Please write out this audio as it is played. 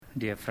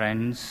Dear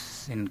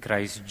friends in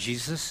Christ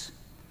Jesus,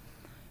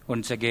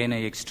 once again I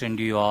extend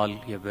you all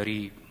a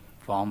very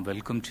warm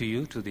welcome to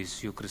you to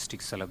this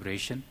Eucharistic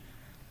celebration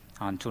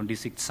on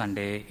 26th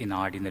Sunday in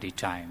Ordinary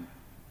Time.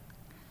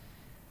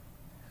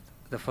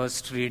 The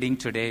first reading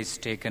today is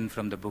taken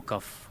from the book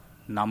of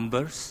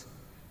Numbers,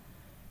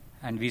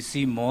 and we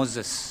see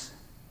Moses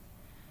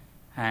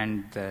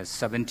and the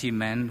 70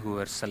 men who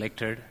were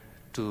selected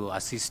to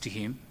assist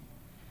him.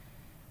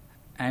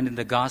 And in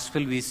the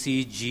Gospel we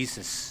see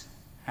Jesus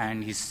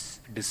and his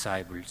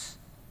disciples.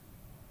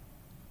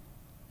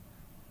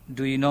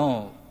 Do you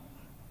know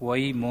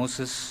why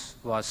Moses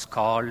was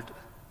called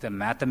the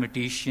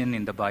mathematician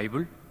in the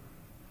Bible?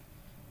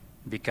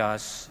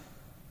 Because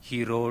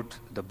he wrote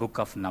the book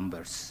of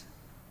Numbers.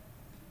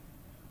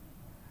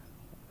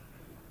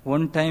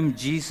 One time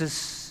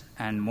Jesus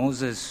and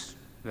Moses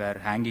were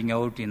hanging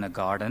out in a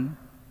garden,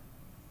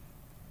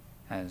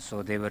 and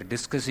so they were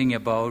discussing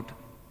about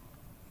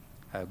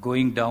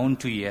going down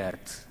to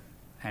earth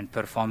and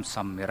perform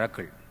some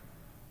miracle.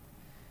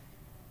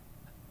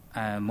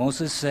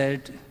 Moses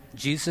said,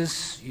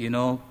 Jesus,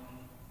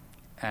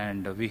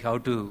 and we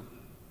have to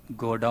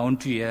go down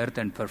to earth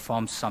and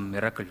perform some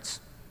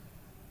miracles.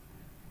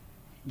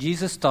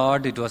 Jesus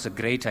thought it was a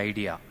great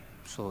idea.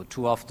 So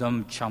two of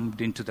them jumped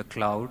into the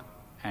cloud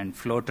and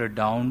floated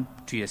down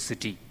to a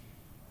city.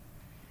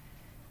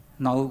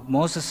 Now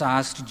Moses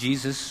asked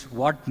Jesus,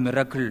 what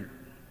miracle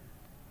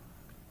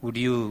would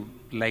you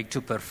like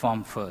to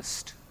perform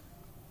first?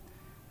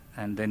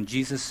 And then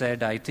Jesus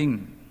said, I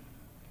think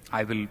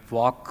I will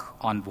walk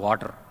on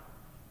water.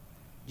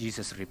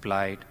 Jesus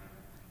replied,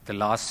 the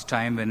last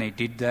time when I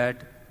did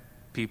that,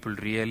 people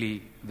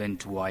really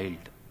went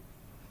wild.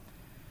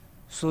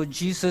 So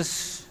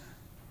Jesus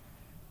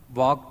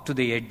walked to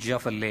the edge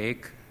of a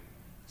lake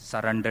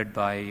surrounded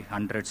by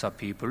hundreds of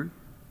people.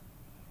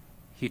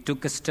 He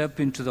took a step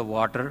into the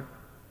water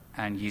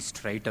and he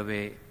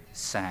straightaway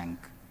sank.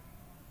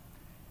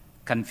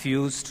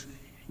 Confused,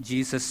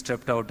 Jesus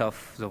stepped out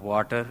of the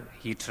water.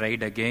 He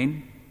tried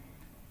again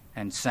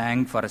and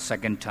sank for a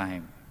second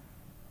time.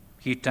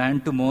 He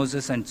turned to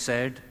Moses and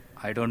said,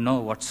 I don't know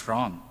what's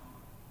wrong.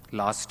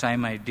 Last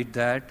time I did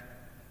that,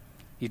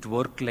 it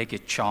worked like a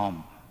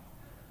charm.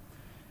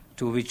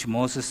 To which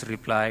Moses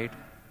replied,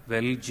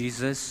 well,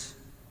 Jesus,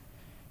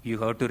 you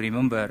have to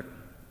remember,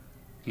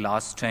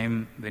 last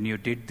time when you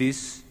did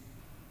this,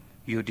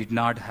 you did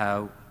not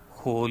have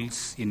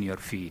holes in your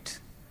feet.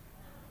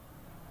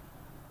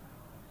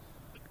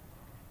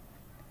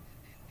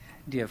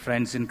 Dear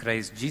friends in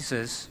Christ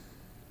Jesus,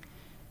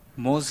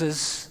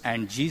 Moses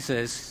and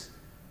Jesus,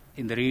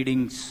 in the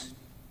readings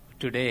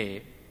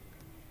today,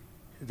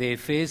 they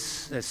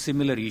face a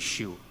similar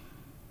issue,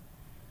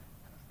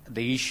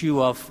 the issue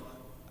of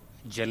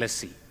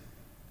jealousy.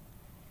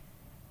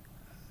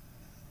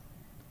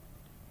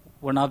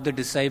 One of the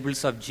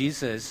disciples of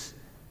Jesus,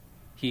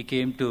 he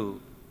came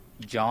to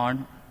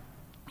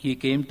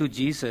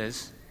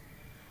Jesus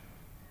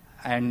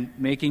and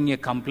making a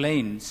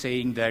complaint,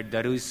 saying that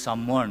there is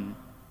someone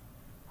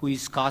who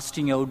is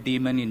casting out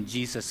demon in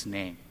Jesus'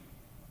 name.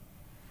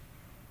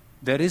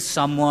 There is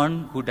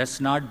someone who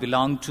does not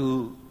belong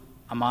to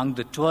among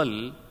the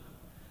 12.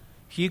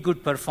 He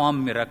could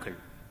perform miracle.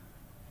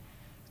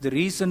 The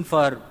reason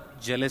for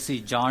jealousy,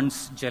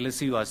 John's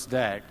jealousy, was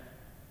that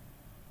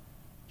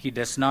he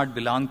does not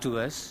belong to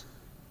us.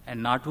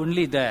 And not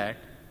only that,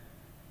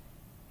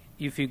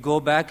 if you go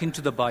back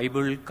into the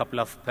Bible, a couple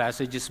of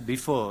passages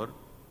before,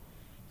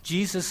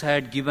 Jesus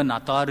had given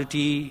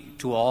authority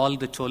to all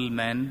the 12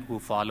 men who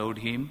followed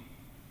him,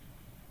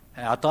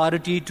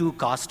 authority to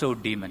cast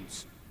out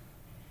demons.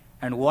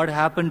 And what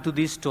happened to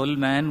these 12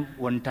 men?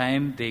 One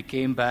time they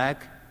came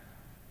back,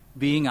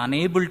 being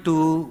unable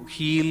to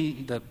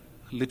heal the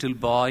little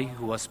boy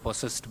who was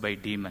possessed by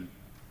demon.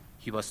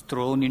 He was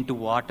thrown into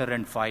water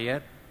and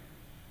fire.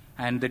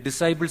 And the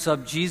disciples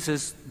of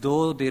Jesus,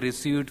 though they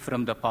received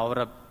from the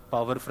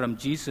power from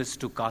Jesus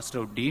to cast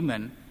out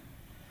demon,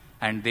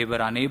 and they were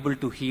unable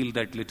to heal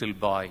that little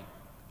boy.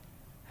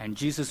 And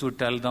Jesus would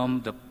tell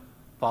them the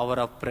power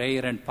of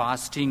prayer and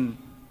fasting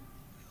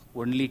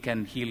only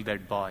can heal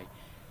that boy.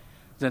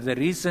 So the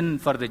reason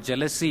for the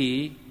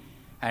jealousy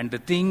and the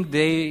thing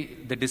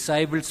the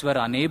disciples were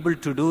unable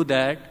to do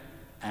that,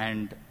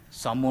 and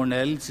someone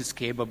else is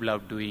capable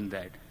of doing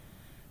that.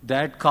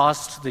 That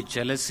caused the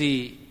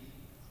jealousy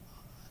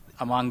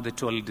among the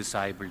 12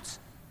 disciples.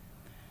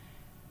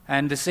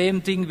 And the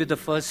same thing with the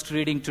first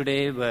reading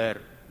today, where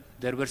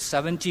there were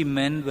 70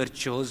 men were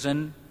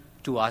chosen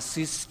to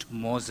assist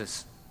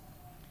Moses.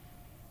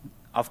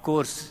 Of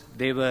course,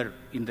 they were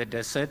in the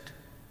desert.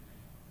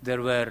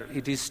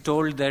 It is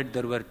told that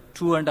there were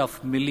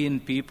 2.5 million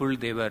people.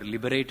 They were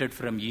liberated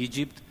from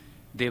Egypt.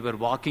 They were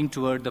walking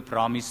toward the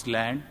promised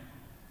land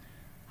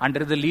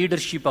under the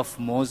leadership of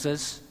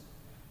Moses.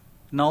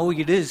 Now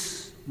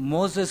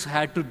Moses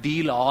had to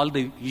deal all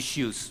the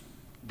issues.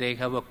 They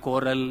have a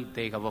quarrel,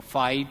 they have a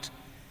fight,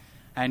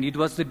 and it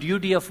was the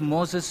duty of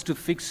Moses to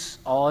fix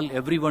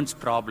everyone's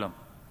problem.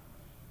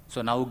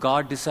 So now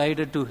God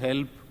decided to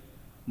help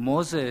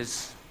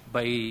Moses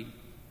by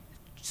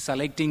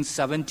selecting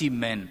 70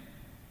 men.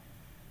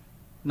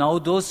 Now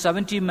those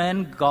 70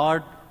 men,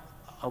 God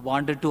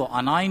wanted to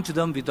anoint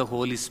them with the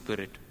Holy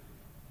Spirit.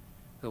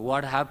 So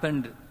what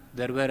happened?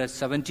 There were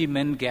 70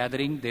 men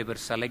gathering, they were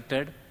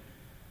selected.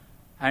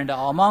 And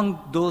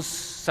among those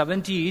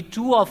 70,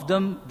 2 of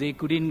them, they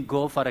couldn't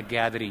go for a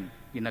gathering.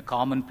 In a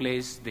common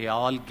place, they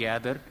all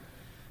gathered.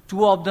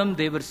 2 of them,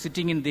 they were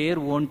sitting in their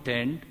own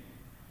tent,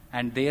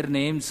 and their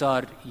names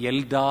are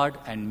Eldad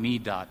and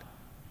Medad.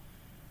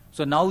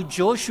 So now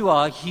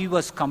Joshua, he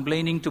was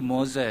complaining to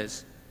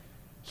Moses,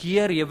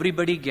 here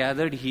everybody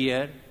gathered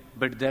here,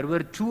 but there were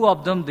 2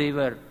 of them, they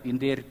were in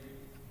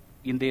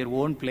their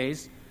own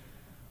place.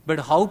 But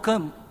how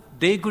come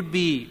they could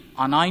be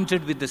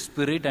anointed with the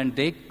Spirit, and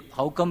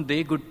how come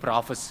they could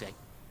prophecy?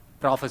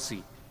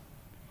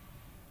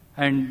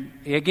 And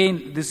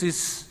again, this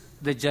is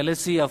the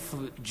jealousy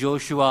of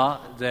Joshua,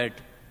 that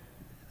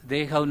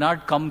they have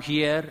not come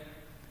here,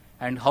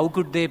 and how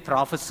could they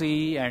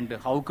prophesy, and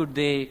how could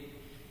they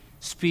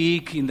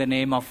speak in the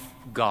name of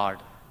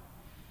God?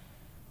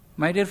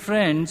 My dear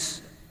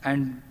friends,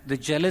 and the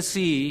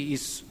jealousy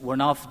is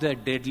one of the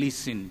deadly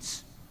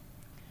sins.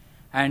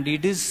 And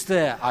it is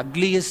the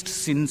ugliest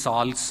sins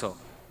also.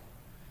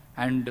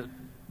 And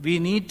we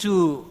need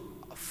to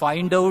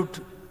find out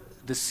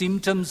the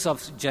symptoms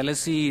of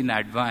jealousy in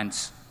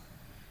advance.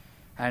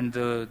 And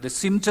the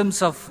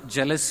symptoms of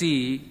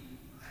jealousy,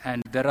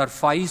 and there are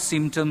 5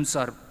 symptoms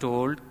are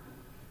told.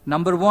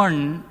 Number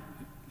 1,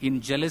 in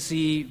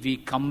jealousy, we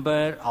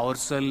compare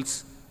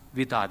ourselves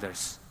with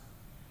others.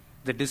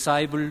 The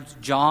disciple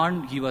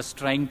John, he was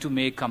trying to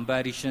make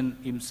comparison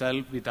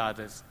himself with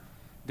others.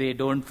 They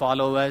don't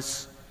follow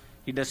us.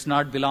 He does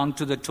not belong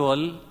to the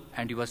 12,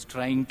 and he was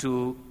trying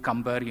to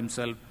compare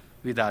himself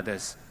with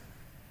others.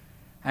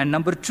 And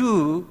number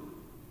 2,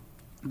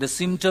 the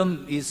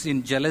symptom is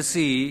in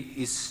jealousy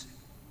is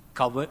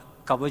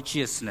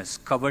covetousness,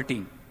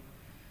 coveting.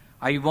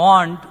 I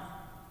want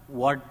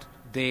what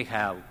they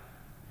have.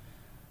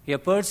 A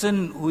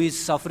person who is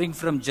suffering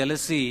from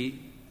jealousy,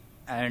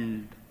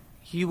 and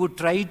he would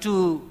try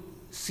to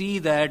see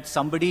that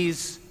somebody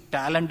is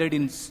talented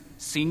in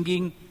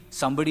singing,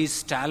 somebody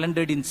is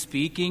talented in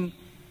speaking,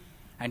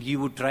 and he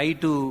would try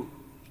to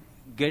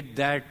get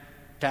that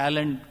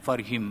talent for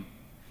him.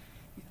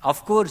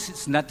 Of course,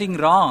 it's nothing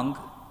wrong,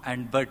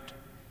 but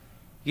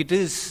it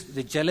is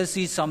the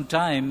jealousy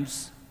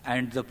sometimes,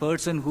 and the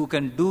person who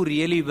can do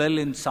really well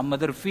in some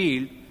other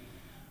field,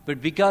 but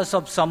because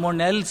of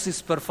someone else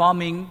is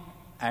performing,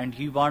 and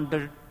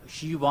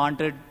she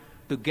wanted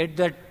to get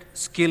that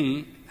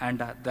skill,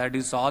 and that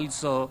is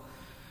also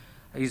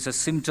is a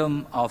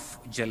symptom of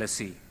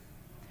jealousy.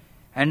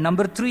 And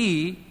number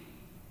 3,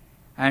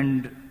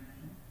 and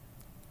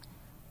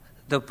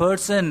the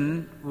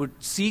person would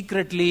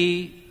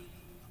secretly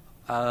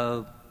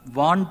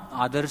want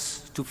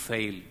others to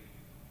fail.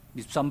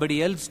 If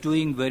somebody else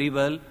doing very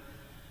well,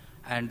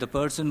 and the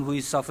person who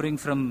is suffering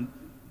from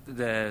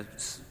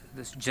this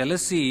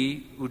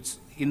jealousy would,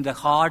 in the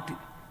heart,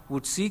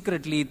 would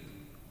secretly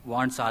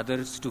wants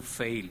others to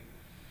fail.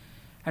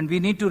 And we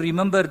need to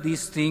remember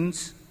these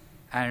things,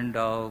 and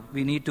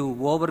we need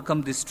to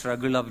overcome this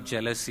struggle of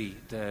jealousy.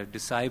 The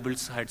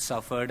disciples had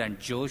suffered, and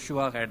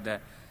Joshua had the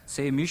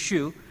same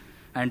issue,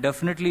 and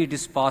definitely it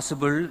is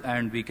possible,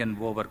 and we can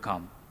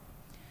overcome.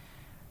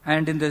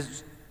 And in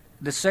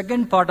the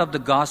second part of the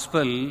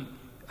gospel,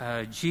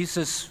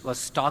 Jesus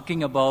was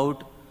talking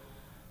about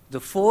the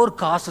 4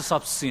 causes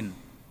of sin.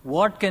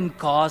 What can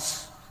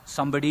cause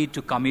somebody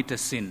to commit a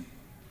sin?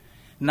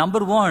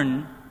 Number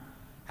 1,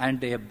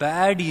 and a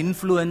bad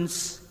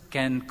influence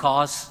can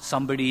cause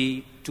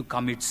somebody to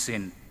commit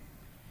sin.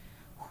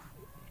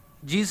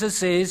 Jesus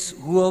says,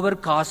 whoever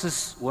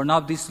causes one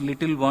of these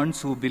little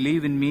ones who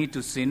believe in me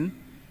to sin,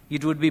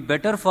 it would be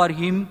better for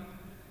him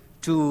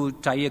to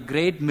tie a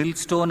great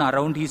millstone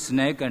around his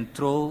neck and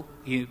throw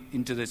him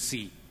into the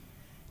sea.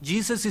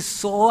 Jesus is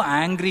so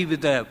angry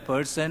with a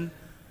person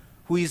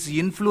who is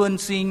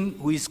influencing,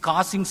 who is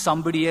causing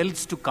somebody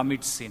else to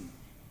commit sin.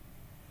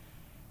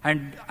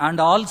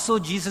 And also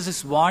Jesus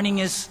is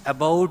warning us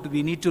about,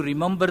 we need to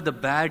remember the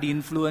bad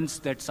influence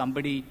that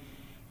somebody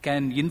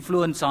can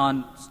influence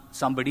on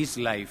somebody's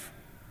life.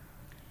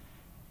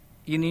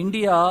 In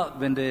India,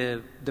 when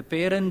the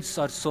parents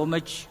are so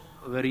much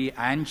very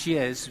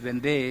anxious when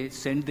they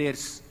send their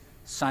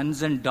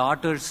sons and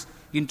daughters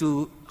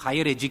into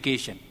higher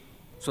education.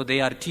 So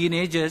they are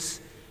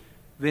teenagers.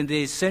 When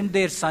they send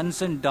their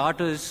sons and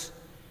daughters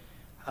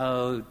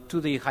to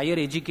the higher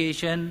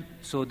education,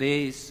 so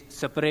they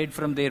separate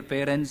from their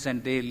parents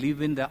and they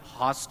live in the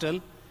hostel.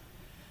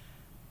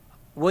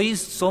 Why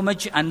is so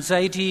much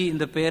anxiety in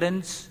the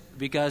parents?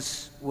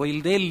 Because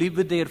while they live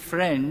with their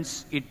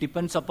friends, it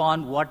depends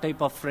upon what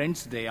type of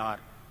friends they are.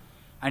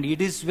 And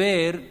it is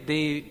where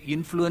they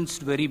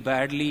influenced very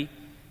badly.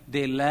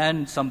 They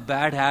learn some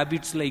bad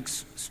habits like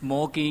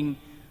smoking,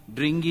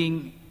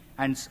 drinking,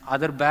 and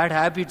other bad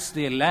habits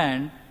they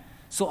learn.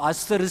 So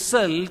as the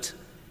result,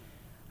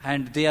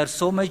 and they are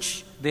so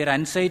much their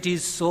anxiety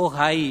is so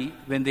high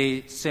when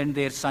they send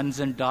their sons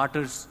and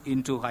daughters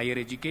into higher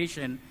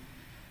education,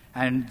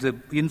 and the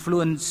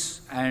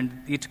influence and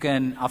it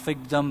can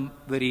affect them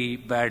very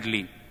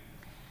badly.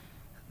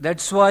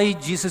 That's why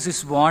Jesus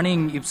is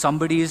warning, if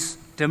somebody is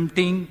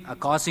tempting,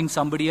 causing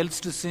somebody else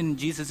to sin,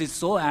 Jesus is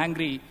so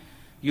angry,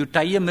 you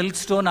tie a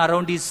millstone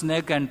around his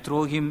neck and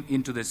throw him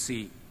into the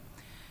sea.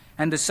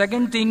 And the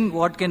second thing,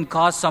 what can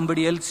cause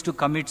somebody else to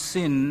commit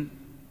sin,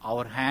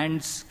 our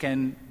hands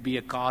can be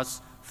a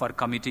cause for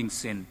committing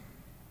sin.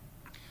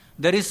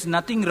 There is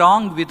nothing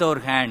wrong with our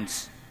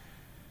hands.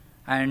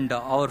 And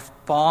our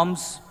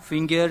palms,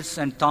 fingers,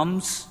 and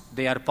thumbs,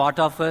 they are part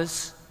of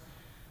us.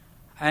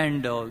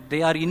 And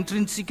they are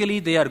intrinsically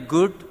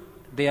good.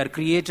 They are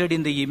created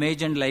in the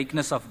image and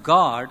likeness of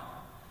God.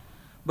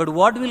 But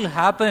what will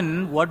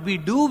happen, what we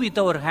do with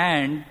our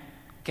hand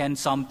can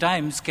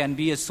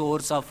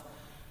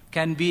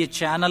be a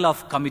channel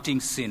of committing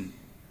sin.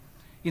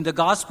 In the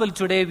gospel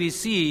today we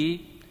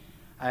see,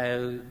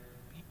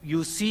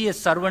 you see a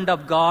servant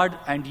of God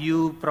and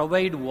you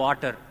provide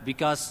water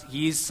because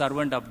he is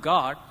servant of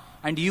God,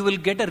 and you will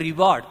get a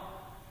reward.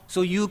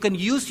 So you can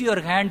use your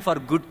hand for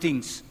good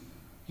things.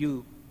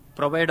 You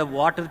provide a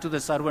water to the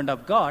servant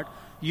of God,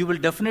 you will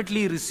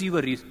definitely receive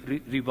a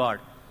reward.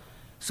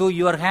 So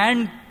your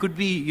hand could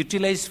be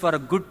utilized for a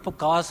good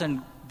cause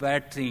and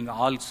bad thing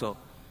also.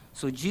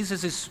 So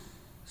Jesus is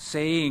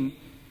saying,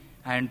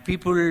 and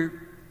people,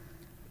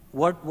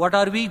 what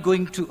are we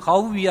going to, how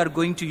we are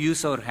going to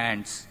use our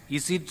hands?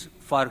 Is it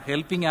for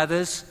helping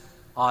others,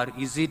 or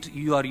is it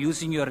you are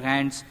using your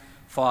hands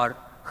for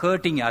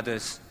hurting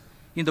others?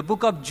 In the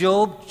book of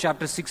Job,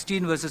 chapter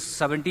 16, verses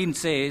 17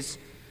 says,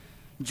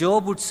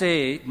 Job would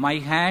say, my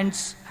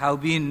hands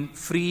have been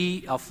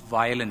free of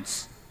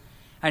violence.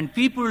 And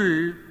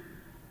people,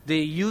 they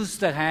use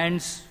the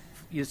hands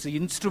as an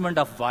instrument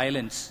of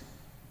violence.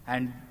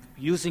 And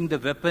using the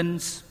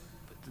weapons,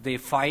 they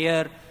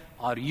fire,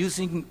 or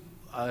using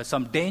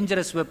some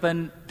dangerous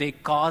weapon, they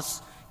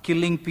cause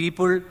killing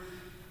people.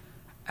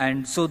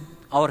 And so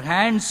our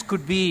hands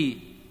could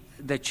be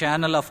the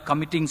channel of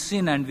committing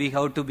sin, and we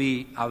have to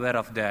be aware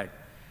of that.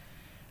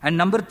 And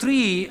number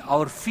 3,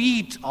 our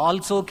feet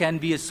also can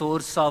be a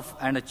source of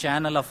and a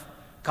channel of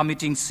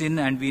committing sin,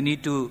 and we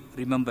need to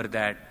remember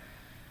that.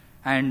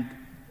 And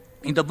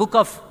in the book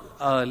of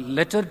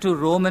letter to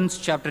Romans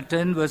chapter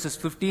 10 verses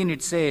 15,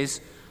 it says,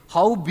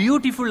 how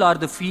beautiful are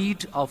the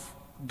feet of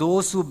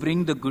those who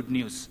bring the good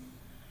news.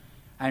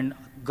 And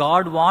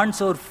God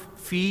wants our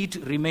feet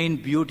remain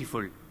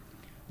beautiful,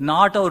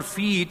 not our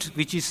feet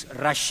which is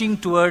rushing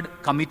toward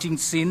committing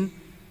sin,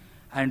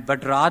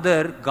 but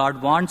rather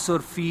God wants our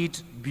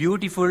feet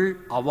beautiful,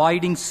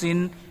 avoiding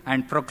sin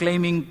and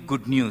proclaiming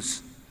good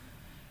news.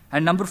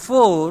 And number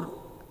 4,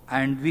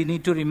 and we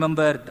need to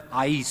remember the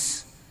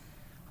eyes.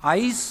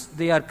 Eyes,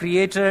 they are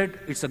created,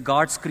 it's a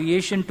God's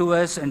creation to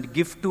us and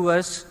gift to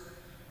us,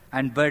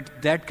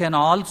 but that can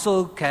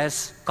also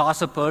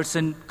cause a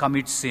person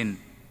commit sin.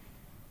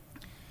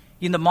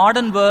 In the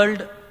modern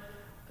world,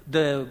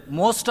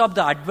 most of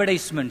the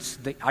advertisements,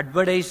 the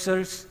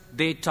advertisers,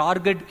 they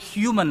target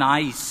human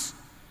eyes,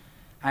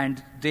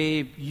 and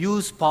they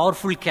use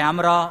powerful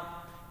camera,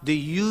 they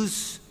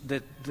use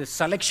the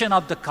selection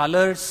of the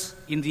colors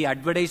in the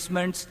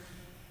advertisements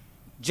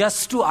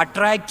just to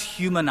attract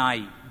human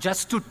eye,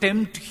 just to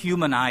tempt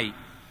human eye.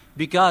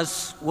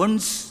 Because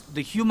once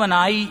the human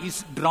eye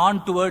is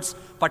drawn towards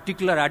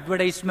particular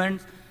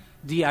advertisement,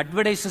 the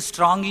advertisers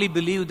strongly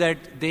believe that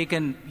they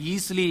can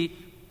easily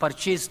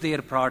purchase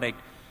their product.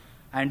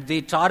 And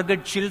they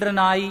target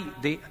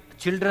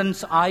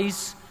children's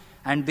eyes,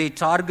 and they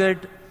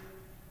target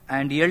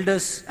and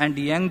elders and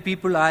young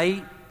people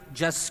eye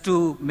just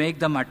to make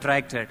them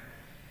attracted.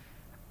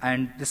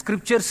 And the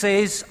scripture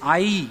says,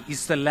 eye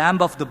is the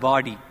lamp of the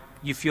body.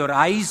 If your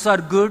eyes are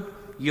good,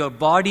 your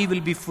body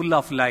will be full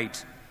of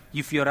light.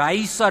 If your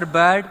eyes are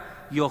bad,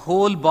 your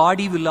whole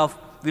body will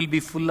be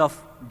full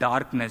of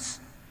darkness.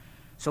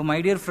 So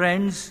my dear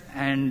friends,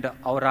 and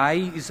our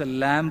eye is a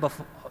lamp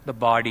of the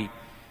body.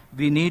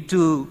 We need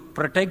to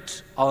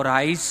protect our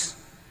eyes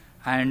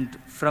and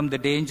from the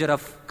danger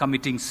of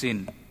committing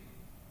sin.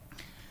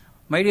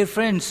 My dear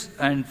friends,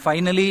 and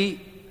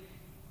finally,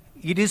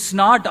 it is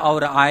not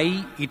our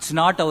eye, it's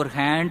not our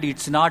hand,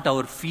 it's not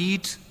our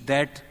feet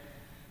that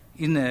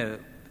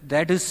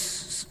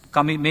is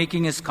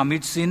making us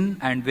commit sin.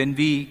 And when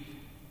we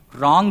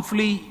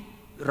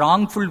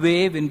wrongful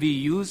way, when we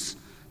use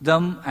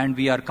them, and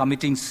we are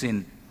committing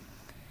sin.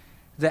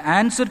 The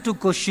answer to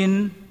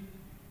question,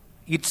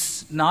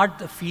 it's not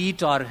the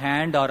feet or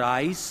hand or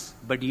eyes,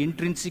 but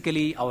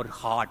intrinsically our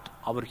heart,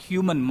 our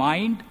human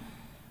mind.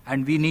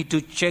 And we need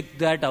to check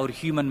that, our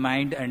human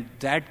mind, and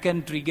that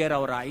can trigger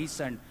our eyes,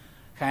 and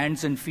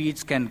hands and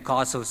feet can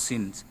cause our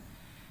sins.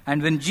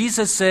 And when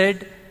Jesus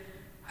said,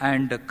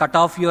 and cut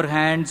off your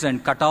hands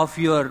and cut off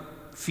your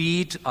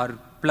feet or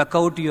pluck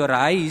out your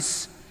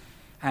eyes,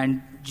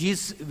 and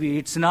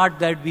it's not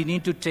that we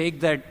need to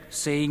take that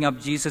saying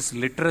of Jesus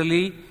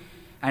literally,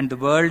 and the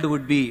world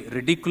would be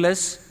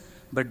ridiculous,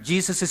 but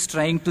Jesus is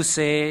trying to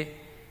say,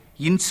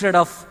 Instead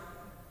of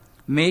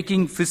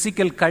making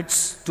physical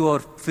cuts to our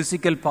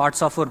physical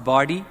parts of our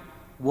body,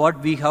 what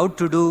we have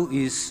to do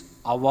is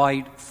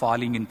avoid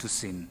falling into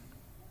sin.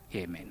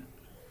 Amen.